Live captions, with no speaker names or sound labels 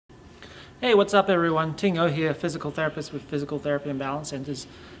Hey, what's up everyone? Ting Oh here, physical therapist with Physical Therapy and Balance Centers.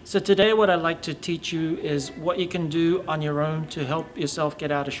 So today what I'd like to teach you is what you can do on your own to help yourself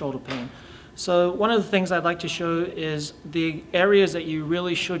get out of shoulder pain. So one of the things I'd like to show is the areas that you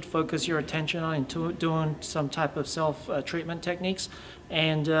really should focus your attention on in doing some type of self-treatment techniques.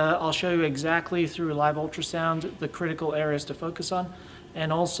 And I'll show you exactly through live ultrasound the critical areas to focus on,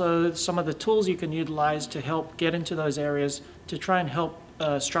 and also some of the tools you can utilize to help get into those areas to try and help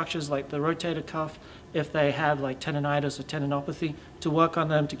structures like the rotator cuff, if they have like tendinitis or tendinopathy, to work on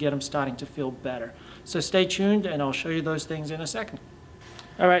them to get them starting to feel better. So stay tuned and I'll show you those things in a second.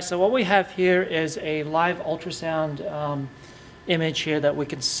 All right, so what we have here is a live ultrasound image here that we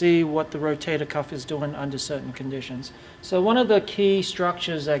can see what the rotator cuff is doing under certain conditions. So one of the key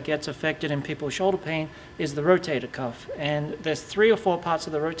structures that gets affected in people's with shoulder pain is the rotator cuff, and there's 3 or 4 parts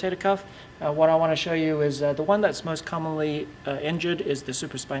of the rotator cuff. What I want to show you is the one that's most commonly injured is the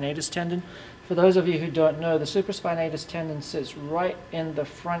supraspinatus tendon. For those of you who don't know, the supraspinatus tendon sits right in the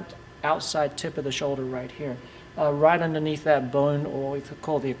front outside tip of the shoulder right here. Right underneath that bone, or we could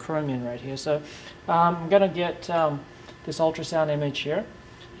call the acromion right here. So I'm going to get this ultrasound image here,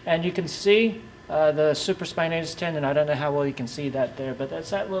 and you can see the supraspinatus tendon. I don't know how well you can see that there, but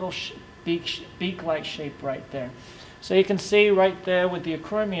that's that little beak-like shape right there. So you can see right there with the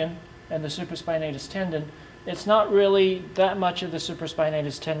acromion and the supraspinatus tendon, it's not really that much of the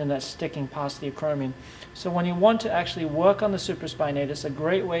supraspinatus tendon that's sticking past the acromion. So when you want to actually work on the supraspinatus, a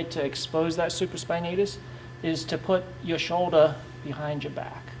great way to expose that supraspinatus is to put your shoulder behind your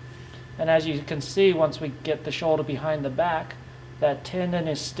back. And as you can see, once we get the shoulder behind the back, that tendon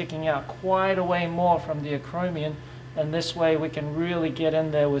is sticking out quite a way more from the acromion, and this way we can really get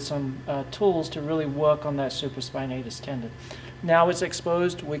in there with some tools to really work on that supraspinatus tendon. Now it's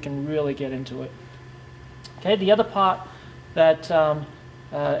exposed, we can really get into it. Okay, the other part that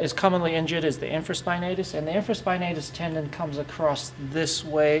is commonly injured is the infraspinatus, and the infraspinatus tendon comes across this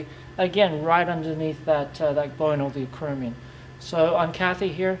way, again right underneath that bone or the acromion. So on Kathy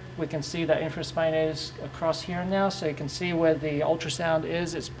here, we can see that infraspinatus across here now, so you can see where the ultrasound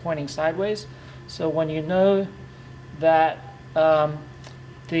is, it's pointing sideways. So when you know that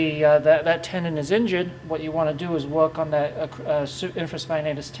that tendon is injured, what you want to do is work on that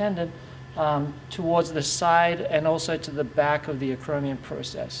infraspinatus tendon towards the side and also to the back of the acromion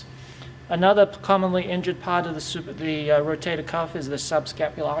process. Another commonly injured part of the rotator cuff is the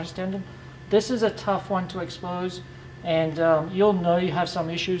subscapularis tendon. This is a tough one to expose, and you'll know you have some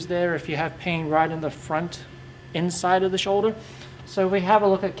issues there if you have pain right in the front inside of the shoulder. So we have a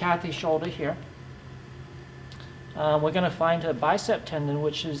look at Kathy's shoulder here. We're going to find her bicep tendon,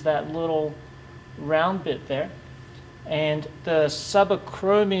 which is that little round bit there. And the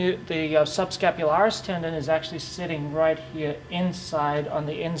subscapularis tendon is actually sitting right here inside, on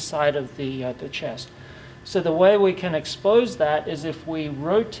the inside of the chest. So the way we can expose that is if we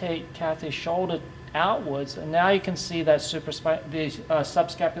rotate Kathy's shoulder outwards, and now you can see that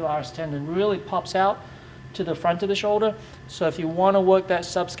subscapularis tendon really pops out to the front of the shoulder. So if you want to work that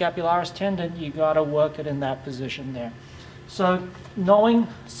subscapularis tendon, you got to work it in that position there. So knowing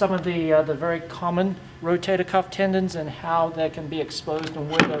some of the very common rotator cuff tendons and how they can be exposed and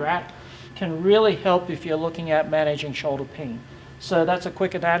where they're at can really help if you're looking at managing shoulder pain. So that's a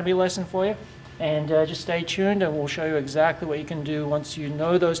quick anatomy lesson for you, and just stay tuned and we'll show you exactly what you can do once you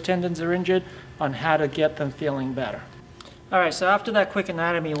know those tendons are injured on how to get them feeling better. Alright, so after that quick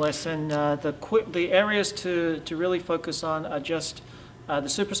anatomy lesson, the areas to really focus on are just the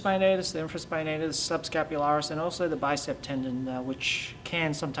supraspinatus, the infraspinatus, subscapularis, and also the bicep tendon, which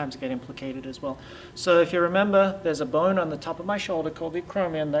can sometimes get implicated as well. So if you remember, there's a bone on the top of my shoulder called the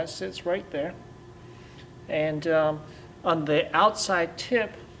acromion that sits right there. And on the outside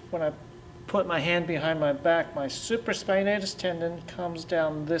tip, when I put my hand behind my back, my supraspinatus tendon comes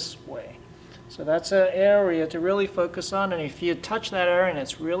down this way. So that's an area to really focus on, and if you touch that area and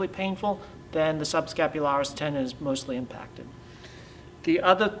it's really painful, then the subscapularis tendon is mostly impacted. The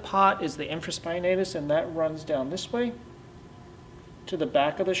other part is the infraspinatus, and that runs down this way to the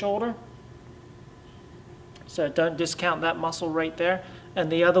back of the shoulder. So don't discount that muscle right there. And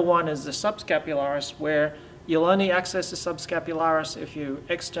the other one is the subscapularis, where you'll only access the subscapularis if you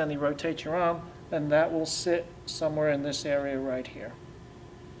externally rotate your arm, and that will sit somewhere in this area right here.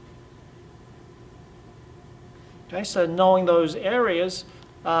 Okay, so knowing those areas,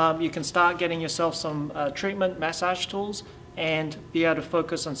 you can start getting yourself some treatment massage tools and be able to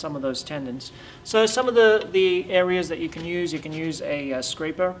focus on some of those tendons. So some of the areas that you can use a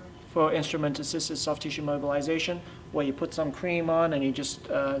scraper for instrument-assisted soft tissue mobilization, where you put some cream on and you just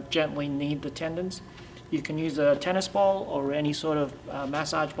gently knead the tendons. You can use a tennis ball or any sort of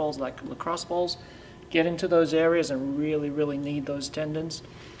massage balls like lacrosse balls. Get into those areas and really knead those tendons.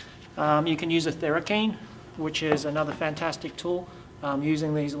 You can use a Theracane, which is another fantastic tool,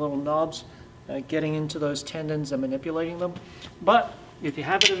 using these little knobs, getting into those tendons and manipulating them. But if you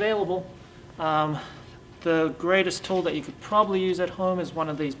have it available, the greatest tool that you could probably use at home is one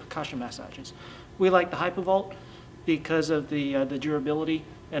of these percussion massages. We like the Hypervolt because of the durability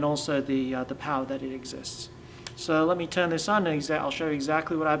and also the power that it exists. So let me turn this on and I'll show you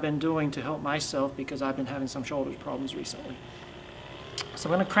exactly what I've been doing to help myself because I've been having some shoulder problems recently. So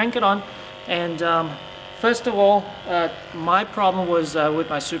I'm going to crank it on, and first of all, my problem was with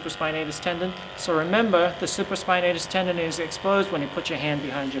my supraspinatus tendon. So remember, the supraspinatus tendon is exposed when you put your hand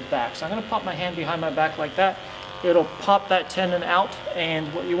behind your back. So I'm going to pop my hand behind my back like that. It'll pop that tendon out,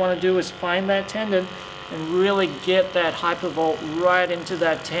 and what you want to do is find that tendon and really get that Hypervolt right into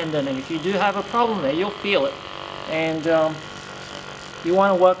that tendon. And if you do have a problem there, you'll feel it. And you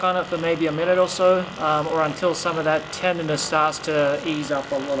want to work on it for maybe a minute or so, or until some of that tenderness starts to ease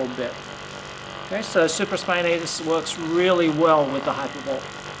up a little bit. Okay, so supraspinatus works really well with the Hypervolt.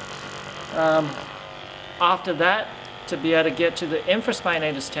 After that, to be able to get to the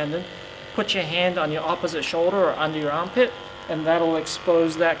infraspinatus tendon, put your hand on your opposite shoulder or under your armpit, and that'll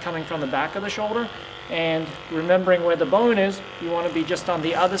expose that coming from the back of the shoulder. And remembering where the bone is, you want to be just on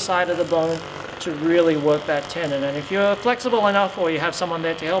the other side of the bone to really work that tendon. And if you're flexible enough or you have someone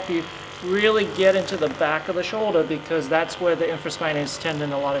there to help you, really get into the back of the shoulder because that's where the infraspinatus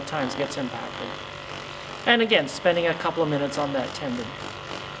tendon a lot of times gets impacted. And again, spending a couple of minutes on that tendon.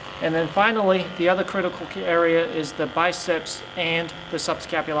 And then finally, the other critical area is the biceps and the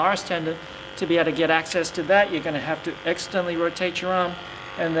subscapularis tendon. To be able to get access to that, you're going to have to externally rotate your arm,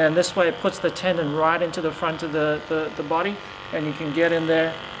 and then this way it puts the tendon right into the front of the body, and you can get in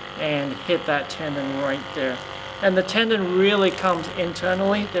there and hit that tendon right there. And the tendon really comes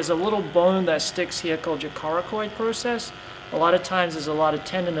internally. There's a little bone that sticks here called your coracoid process. A lot of times there's a lot of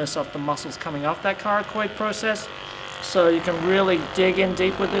tenderness of the muscles coming off that coracoid process. So you can really dig in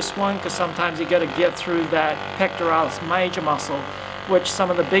deep with this one because sometimes you got to get through that pectoralis major muscle, which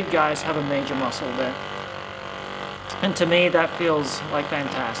some of the big guys have a major muscle there. And to me that feels like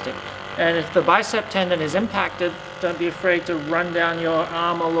fantastic. And if the bicep tendon is impacted, don't be afraid to run down your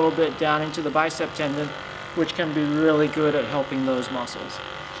arm a little bit down into the bicep tendon, which can be really good at helping those muscles.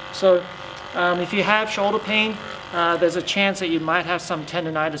 So if you have shoulder pain, there's a chance that you might have some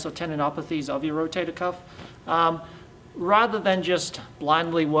tendinitis or tendinopathies of your rotator cuff. Rather than just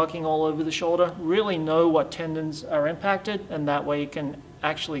blindly working all over the shoulder, really know what tendons are impacted, and that way you can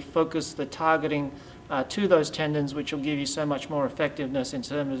actually focus the targeting to those tendons, which will give you so much more effectiveness in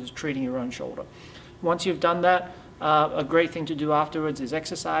terms of treating your own shoulder. Once you've done that, a great thing to do afterwards is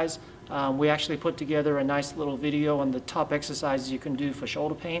exercise. We actually put together a nice little video on the top exercises you can do for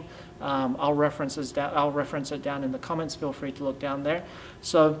shoulder pain. I'll reference it down in the comments. Feel free to look down there.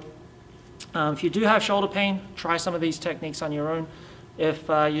 So if you do have shoulder pain, try some of these techniques on your own. If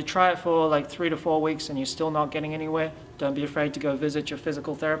you try it for like 3 to 4 weeks and you're still not getting anywhere, don't be afraid to go visit your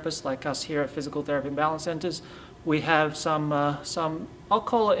physical therapist like us here at Physical Therapy and Balance Centers. We have some I'll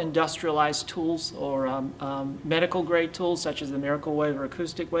call it industrialized tools or medical grade tools such as the Miracle Wave or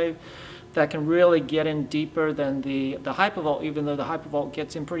Acoustic Wave that can really get in deeper than the Hypervolt, even though the Hypervolt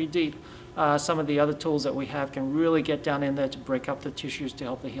gets in pretty deep. Some of the other tools that we have can really get down in there to break up the tissues to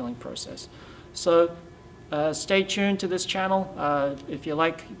help the healing process. So stay tuned to this channel. If you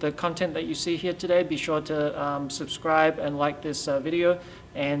like the content that you see here today, be sure to subscribe and like this video.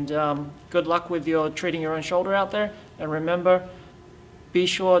 And good luck with your treating your own shoulder out there. And remember, be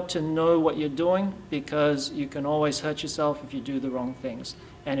sure to know what you're doing because you can always hurt yourself if you do the wrong things.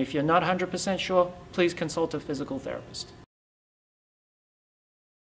 And if you're not 100% sure, please consult a physical therapist.